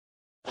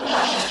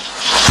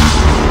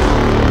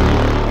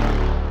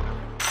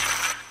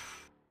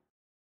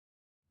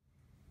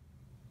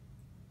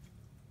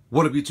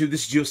What up YouTube,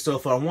 this is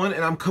GeoStealth1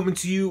 and I'm coming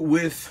to you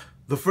with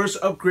the first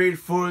upgrade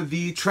for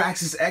the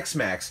Traxxas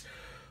X-Maxx,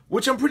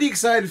 which I'm pretty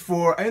excited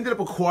for. I ended up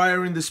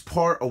acquiring this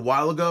part a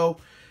while ago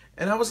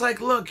and I was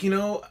like, look, you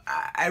know,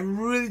 I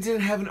really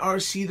didn't have an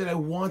RC that I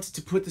wanted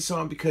to put this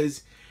on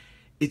because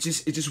it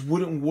just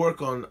wouldn't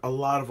work on a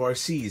lot of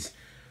RCs.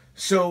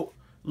 So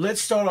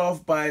let's start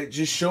off by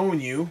just showing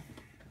you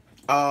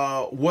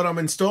what I'm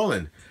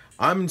installing.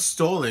 I'm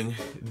installing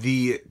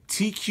the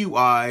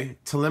TQI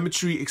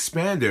Telemetry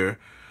expander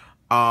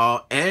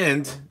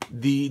and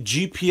the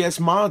GPS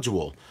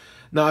module.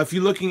 Now, if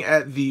you're looking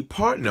at the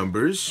part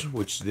numbers,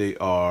 which they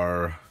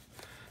are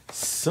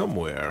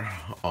somewhere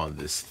on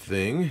this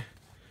thing,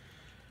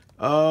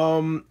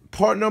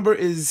 part number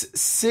is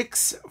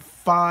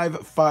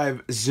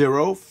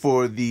 6550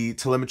 for the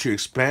telemetry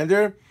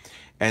expander,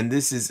 and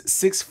this is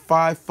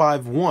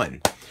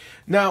 6551.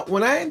 Now,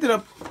 when I ended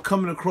up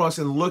coming across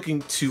and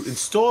looking to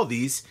install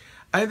these,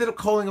 I ended up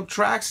calling up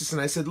Traxxas and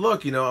I said,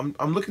 look, you know,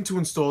 I'm looking to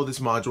install this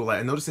module.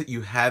 I noticed that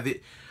you have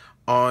it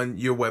on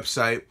your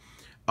website.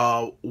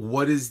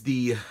 What is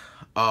the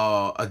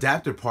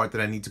adapter part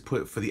that I need to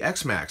put for the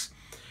X-Maxx?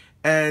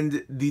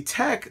 And the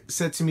tech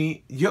said to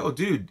me, yo,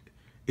 dude,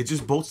 it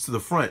just bolts to the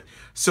front.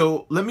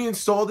 So let me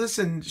install this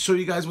and show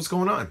you guys what's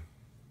going on.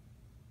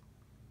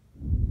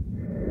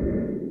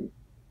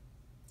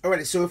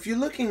 Alrighty, so if you're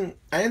looking,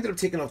 I ended up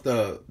taking off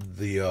the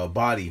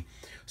body.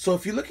 So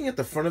if you're looking at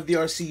the front of the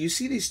RC, you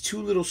see these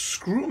two little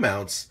screw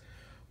mounts,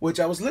 which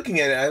I was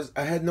looking at.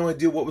 I had no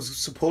idea what was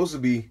supposed to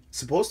be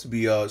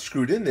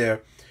screwed in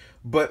there,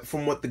 but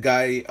from what the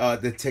guy,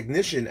 the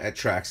technician at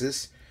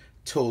Traxxas,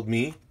 told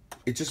me,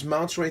 it just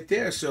mounts right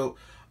there. So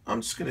I'm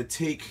just gonna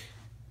take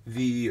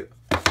the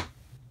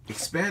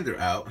expander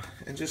out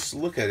and just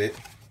look at it,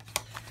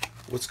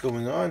 what's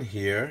going on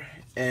here,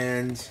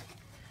 and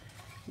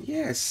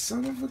yeah,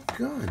 son of a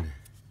gun,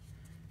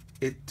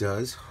 it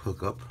does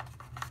hook up.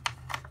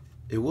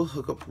 It will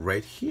hook up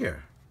right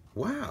here.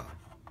 Wow,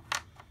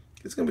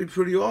 it's gonna be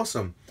pretty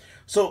awesome.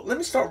 So let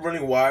me start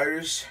running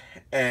wires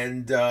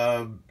and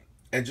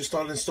just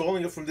start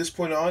installing it from this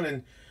point on,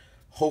 and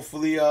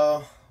hopefully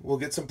we'll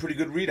get some pretty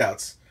good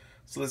readouts.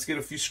 So let's get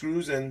a few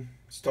screws and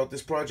start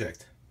this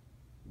project.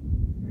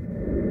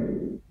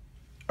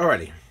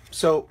 Alrighty,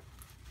 so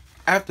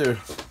after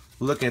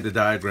looking at the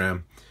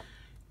diagram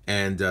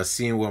and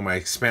seeing where my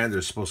expander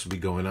is supposed to be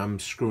going, I'm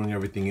screwing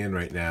everything in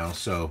right now.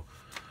 So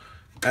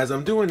as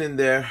I'm doing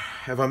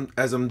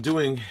as I'm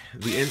doing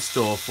the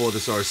install for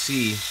this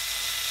RC,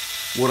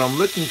 what I'm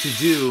looking to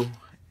do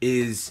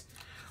is,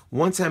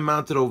 once I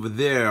mount it over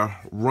there,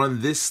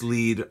 run this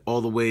lead all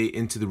the way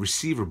into the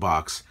receiver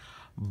box.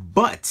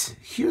 But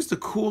here's the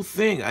cool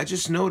thing. I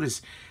just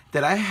noticed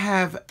that I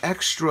have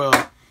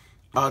extra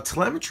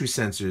telemetry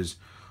sensors.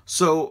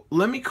 So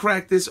let me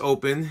crack this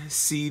open,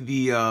 see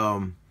the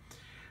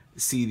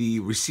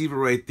receiver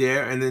right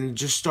there, and then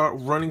just start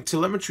running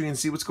telemetry and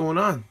see what's going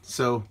on.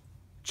 So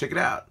check it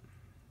out.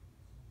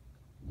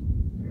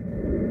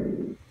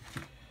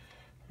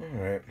 All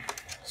right,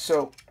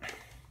 so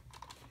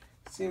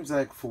it seems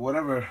like for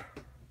whatever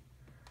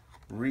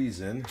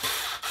reason,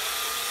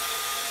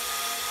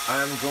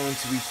 I'm going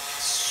to be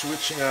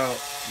switching out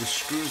the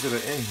screws that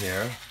are in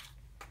here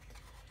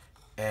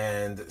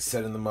and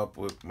setting them up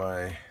with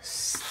my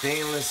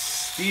stainless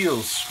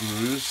steel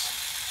screws,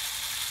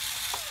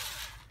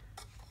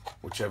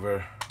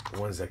 whichever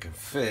ones that can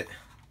fit.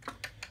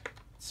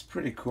 It's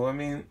pretty cool. I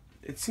mean,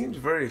 it seems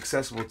very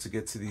accessible to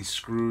get to these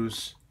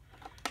screws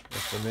and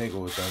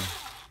finagle with them,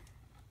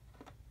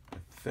 I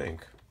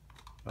think.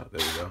 Oh,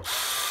 there we go.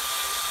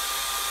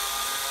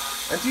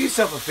 And do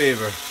yourself a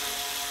favor,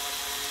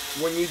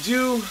 when you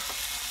do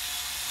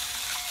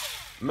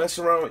mess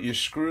around with your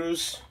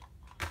screws,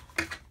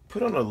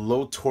 put on a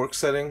low torque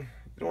setting.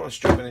 You don't want to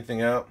strip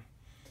anything out.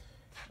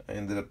 I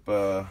ended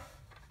up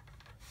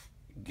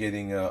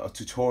getting a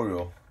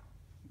tutorial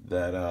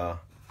that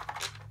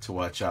to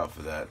watch out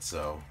for that,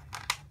 so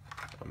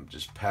I'm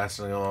just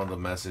passing along the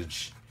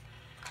message.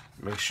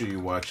 Make sure you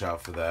watch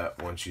out for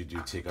that once you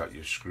do take out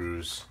your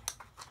screws.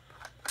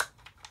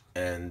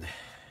 And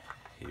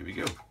here we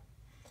go.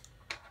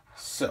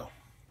 So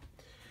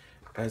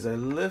as I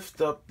lift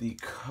up the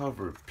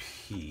cover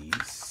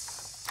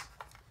piece,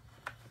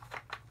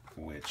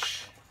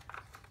 which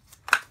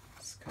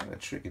is kind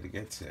of tricky to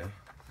get to,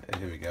 and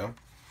here we go.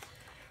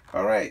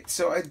 All right,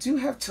 so I do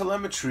have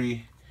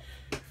telemetry.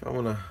 If I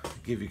want to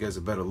give you guys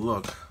a better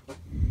look.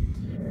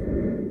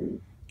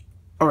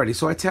 Alrighty,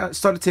 so I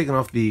started taking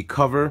off the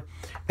cover,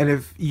 and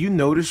if you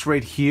notice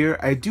right here,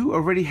 I do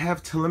already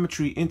have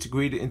telemetry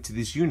integrated into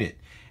this unit.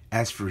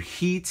 As for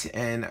heat,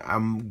 and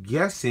I'm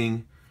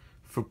guessing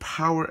for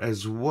power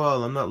as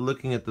well. I'm not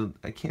looking at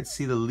I can't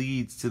see the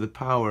leads to the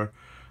power.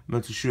 I'm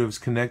not too sure if it's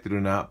connected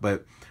or not,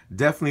 but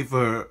definitely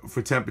for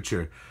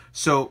temperature.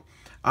 So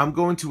I'm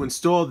going to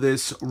install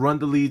this, run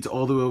the leads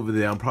all the way over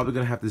there. I'm probably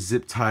going to have to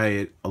zip tie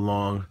it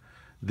along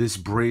this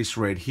brace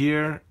right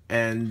here.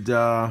 And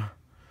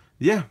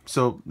yeah,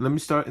 so let me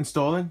start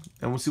installing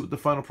and we'll see what the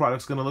final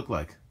product's going to look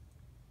like.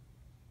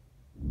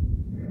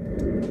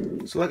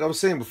 So like I was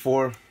saying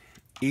before,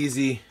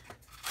 easy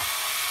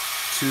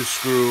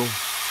 2-screw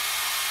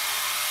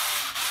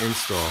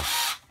install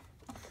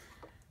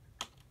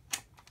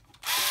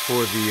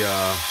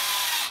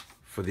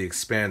for the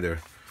expander.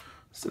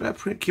 So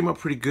that came up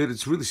pretty good.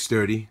 It's really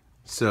sturdy,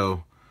 so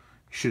you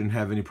shouldn't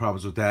have any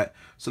problems with that.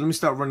 So let me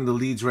start running the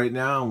leads right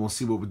now, and we'll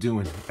see what we're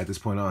doing at this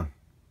point on.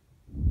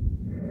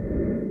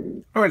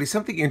 Alrighty,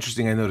 something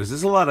interesting I noticed.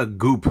 There's a lot of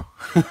goop.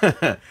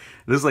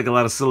 There's like a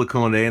lot of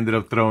silicone they ended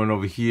up throwing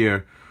over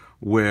here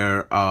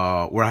where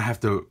I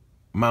have to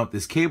mount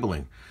this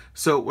cabling.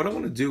 So what I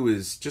want to do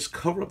is just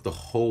cover up the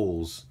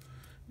holes.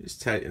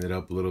 Just tighten it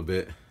up a little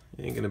bit.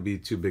 It ain't gonna be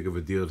too big of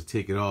a deal to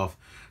take it off.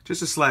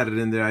 Just to slide it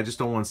in there. I just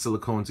don't want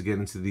silicone to get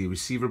into the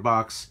receiver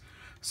box.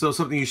 So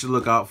something you should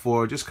look out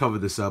for, just cover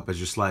this up as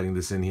you're sliding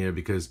this in here,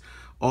 because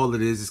all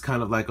it is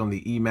kind of like on the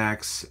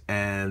X-Maxx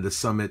and the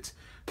Summit,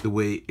 the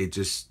way it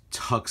just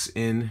tucks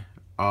in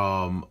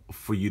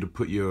for you to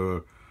put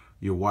your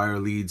wire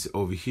leads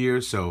over here.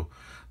 So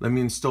let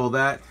me install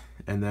that,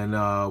 and then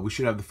we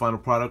should have the final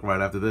product right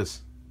after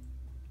this.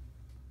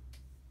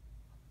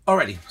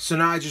 Alrighty, so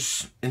now I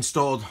just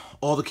installed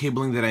all the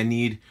cabling that I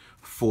need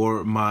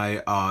for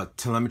my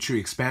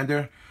telemetry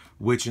expander,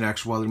 which in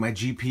actuality my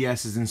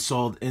GPS is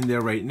installed in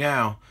there right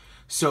now.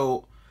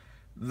 So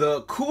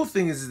the cool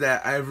thing is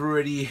that I've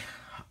already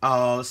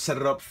set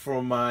it up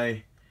for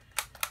my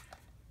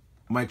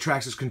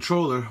Traxxas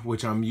controller,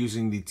 which I'm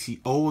using the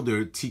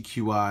older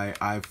TQI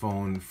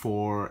iPhone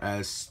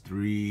 4S,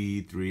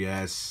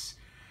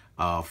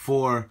 3S,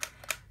 4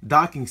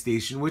 docking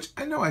station, which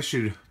I know I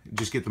should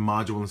just get the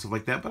module and stuff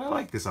like that, but I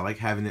like this. I like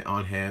having it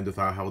on hand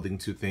without holding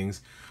two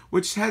things,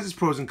 which has its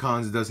pros and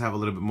cons. It does have a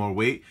little bit more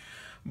weight,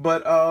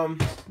 but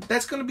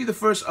that's going to be the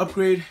first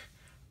upgrade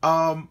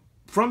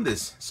from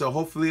this. So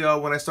hopefully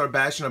when I start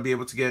bashing, I'll be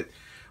able to get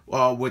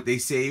what they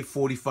say,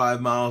 45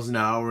 miles an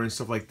hour and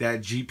stuff like that,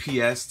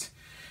 GPSed,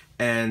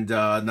 and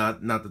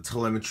not the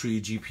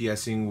telemetry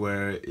GPSing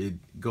where it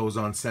goes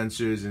on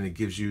sensors and it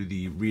gives you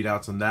the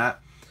readouts on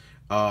that.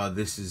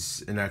 This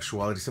is in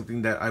actuality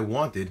something that I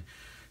wanted,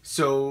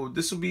 so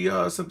this will be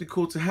something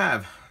cool to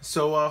have.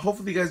 So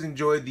hopefully you guys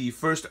enjoyed the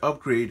first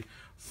upgrade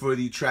for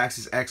the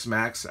Traxxas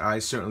X-Maxx. I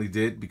certainly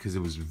did, because it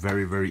was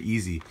very, very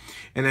easy.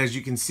 And as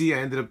you can see, I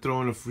ended up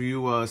throwing a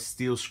few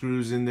steel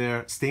screws in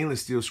there,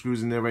 stainless steel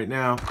screws in there right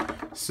now.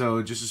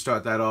 So just to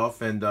start that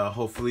off, and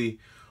hopefully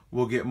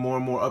we'll get more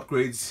and more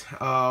upgrades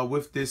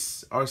with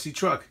this RC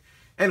truck.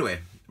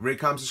 Anyway, rate,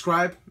 comment,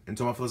 subscribe, and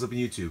to my fellas up on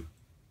YouTube.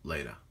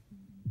 Later.